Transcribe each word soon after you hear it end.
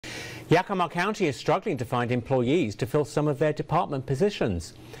Yakima County is struggling to find employees to fill some of their department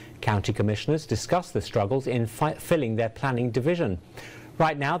positions. County commissioners discussed the struggles in filling their planning division.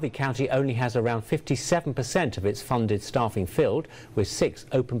 Right now, the county only has around 57% of its funded staffing filled, with 6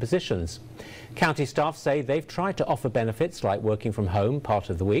 open positions. County staff say they've tried to offer benefits like working from home part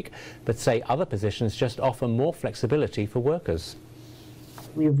of the week, but say other positions just offer more flexibility for workers.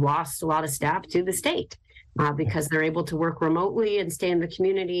 We've lost a lot of staff to the state because they're able to work remotely and stay in the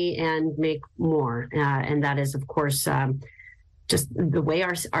community and make more. And that is, of course, just the way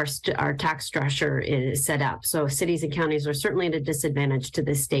our tax structure is set up. So cities and counties are certainly at a disadvantage to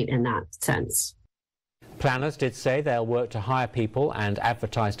the state in that sense. Planners did say they'll work to hire people and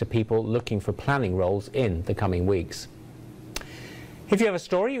advertise to people looking for planning roles in the coming weeks. If you have a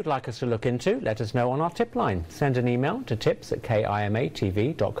story you'd like us to look into, let us know on our tip line. Send an email to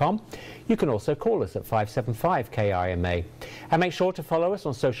tips@kimatv.com. You can also call us at 575-KIMA. And make sure to follow us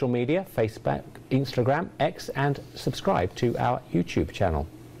on social media, Facebook, Instagram, X, and subscribe to our YouTube channel.